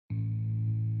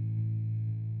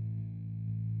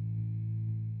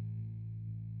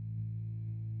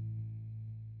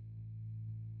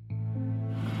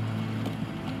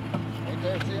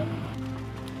My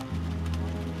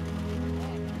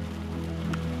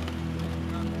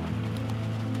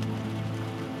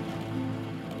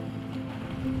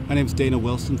name's Dana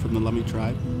Wilson from the Lummi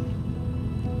tribe.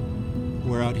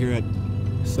 We're out here at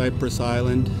Cypress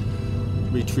Island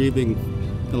retrieving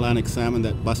Atlantic salmon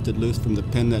that busted loose from the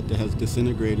pen that has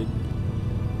disintegrated.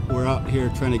 We're out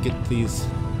here trying to get these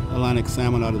Atlantic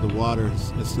salmon out of the water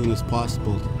as soon as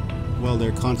possible. Well,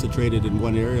 they're concentrated in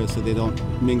one area so they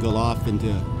don't mingle off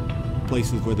into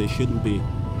places where they shouldn't be.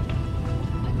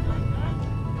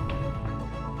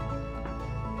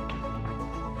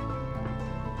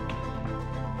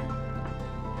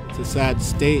 It's a sad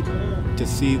state to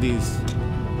see these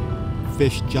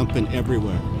fish jumping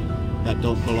everywhere that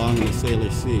don't belong in the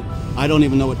Salish Sea. I don't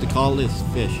even know what to call this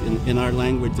fish. In our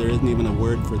language, there isn't even a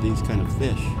word for these kind of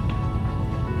fish.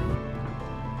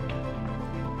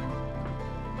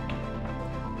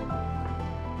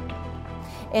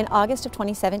 In August of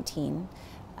 2017,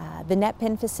 the net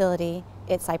pen facility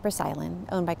at Cypress Island,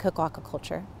 owned by Cook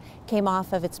Aquaculture, came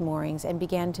off of its moorings and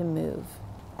began to move.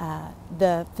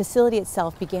 The facility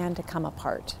itself began to come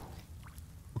apart.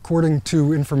 According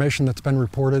to information that's been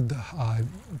reported,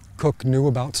 Cook knew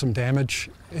about some damage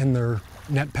in their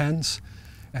net pens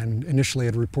and initially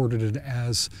had reported it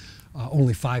as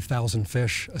only 5,000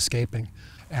 fish escaping.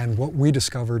 And what we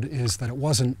discovered is that it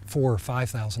wasn't 4,000 or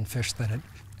 5,000 fish that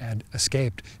had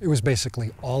escaped. It was basically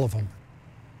all of them.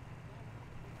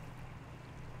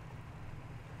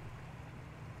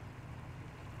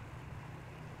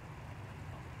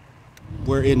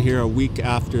 We're in here a week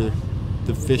after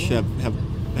the fish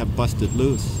have busted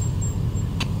loose.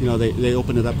 You know, they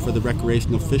open it up for the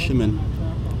recreational fishermen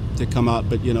to come out,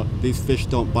 but you know, these fish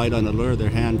don't bite on a lure, they're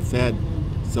hand fed,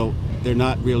 so they're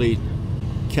not really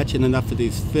catching enough of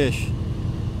these fish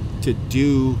to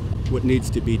do what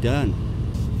needs to be done.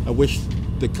 I wish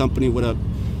the company would have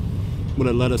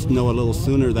let us know a little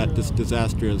sooner that this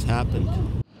disaster has happened.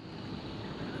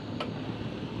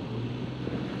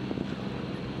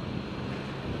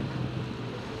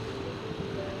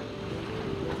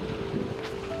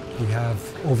 We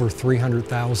have over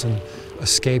 300,000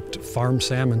 escaped farm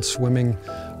salmon swimming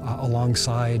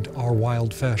alongside our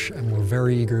wild fish, and we're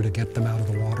very eager to get them out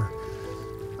of the water.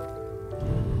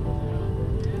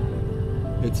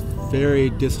 It's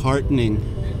very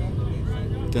disheartening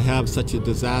to have such a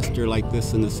disaster like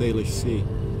this in the Salish Sea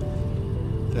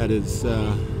that is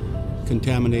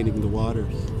contaminating the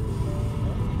waters.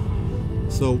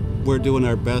 So we're doing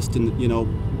our best, and you know,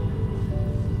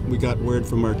 we got word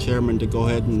from our chairman to go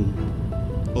ahead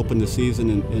and open the season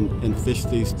and fish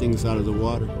these things out of the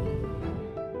water.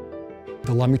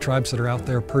 The Lummi tribes that are out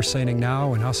there purse seining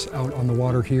now and us out on the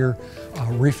water here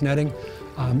reef netting,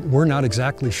 we're not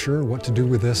exactly sure what to do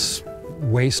with this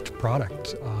waste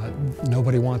product.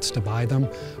 Nobody wants to buy them.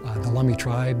 The Lummi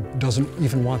tribe doesn't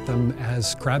even want them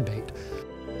as crab bait.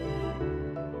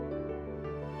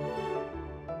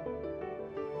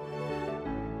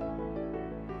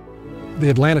 The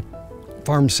Atlantic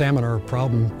farmed salmon are a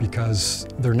problem because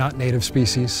they're not native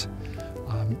species.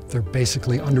 They're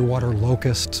basically underwater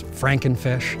locusts,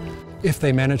 Frankenfish. If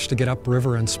they manage to get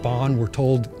upriver and spawn, we're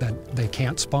told that they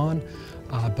can't spawn,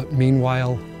 but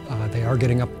meanwhile, they are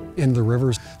getting up in the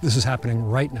rivers. This is happening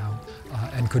right now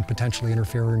and could potentially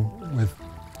interfere with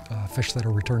fish that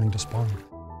are returning to spawn.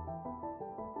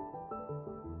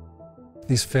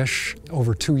 These fish,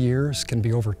 over 2 years, can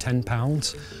be over 10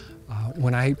 pounds.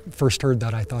 When I first heard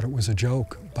that, I thought it was a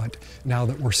joke, but now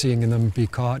that we're seeing them be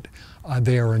caught,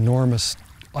 they are enormous,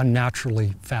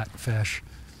 unnaturally fat fish.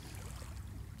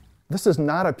 This is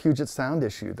not a Puget Sound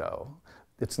issue, though.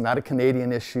 It's not a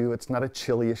Canadian issue, it's not a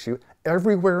Chile issue.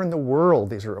 Everywhere in the world,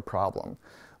 these are a problem.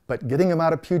 But getting them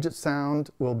out of Puget Sound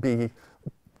will be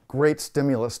great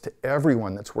stimulus to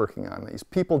everyone that's working on these.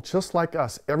 People just like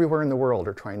us, everywhere in the world,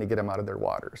 are trying to get them out of their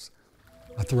waters.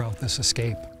 Throughout this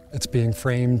escape, it's being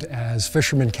framed as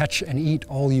fishermen catch and eat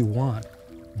all you want.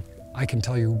 I can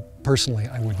tell you personally,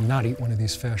 I would not eat one of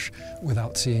these fish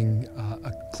without seeing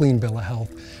a clean bill of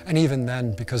health. And even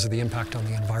then, because of the impact on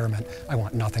the environment, I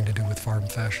want nothing to do with farm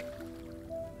fish.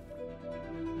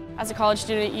 As a college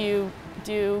student, you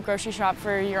do grocery shop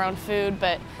for your own food,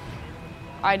 but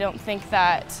I don't think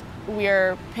that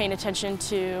we're paying attention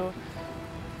to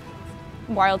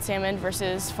wild salmon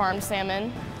versus farmed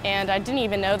salmon. And I didn't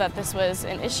even know that this was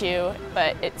an issue,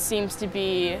 but it seems to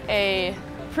be a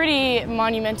pretty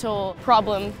monumental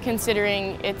problem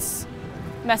considering it's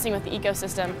messing with the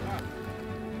ecosystem.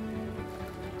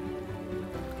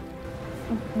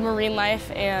 Marine life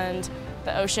and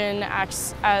the ocean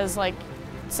acts as like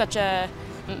such a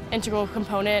integral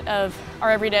component of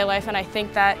our everyday life, and I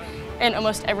think that in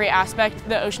almost every aspect,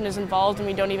 the ocean is involved and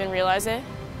we don't even realize it.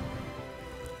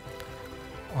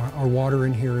 Our water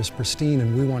in here is pristine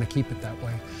and we want to keep it that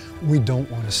way. We don't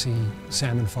want to see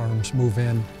salmon farms move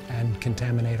in and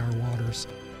contaminate our waters.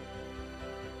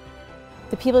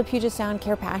 The people of Puget Sound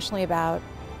care passionately about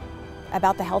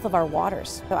the health of our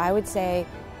waters. So I would say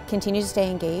continue to stay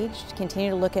engaged, continue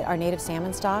to look at our native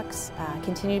salmon stocks,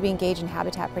 continue to be engaged in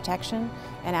habitat protection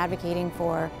and advocating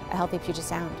for a healthy Puget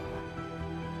Sound.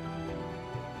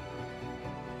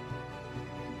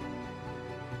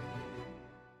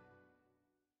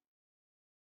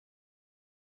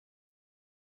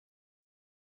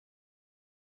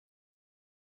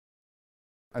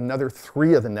 Another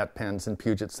 3 of the net pens in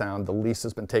Puget Sound, the lease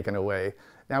has been taken away.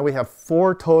 Now we have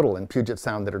 4 total in Puget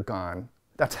Sound that are gone.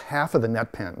 That's half of the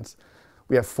net pens.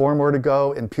 We have 4 more to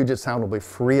go, and Puget Sound will be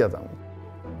free of them.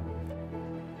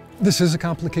 This is a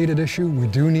complicated issue. We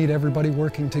do need everybody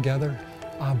working together,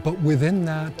 but within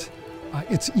that,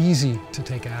 it's easy to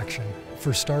take action.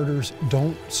 For starters,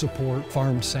 don't support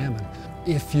farmed salmon.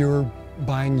 If you're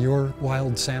buying your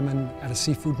wild salmon at a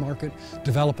seafood market,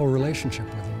 develop a relationship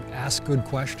with them. Ask good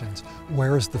questions.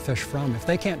 Where is the fish from? If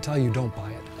they can't tell you, don't buy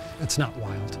it. It's not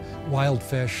wild. Wild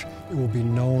fish, it will be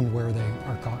known where they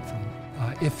are caught from.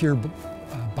 If you're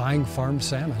buying farmed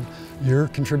salmon, you're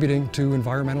contributing to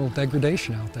environmental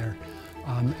degradation out there.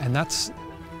 And that's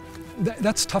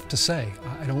tough to say.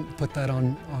 I don't put that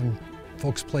on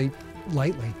folks' plate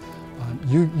lightly.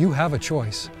 You have a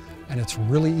choice. And it's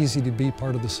really easy to be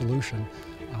part of the solution.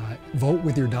 Vote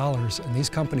with your dollars, and these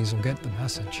companies will get the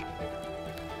message.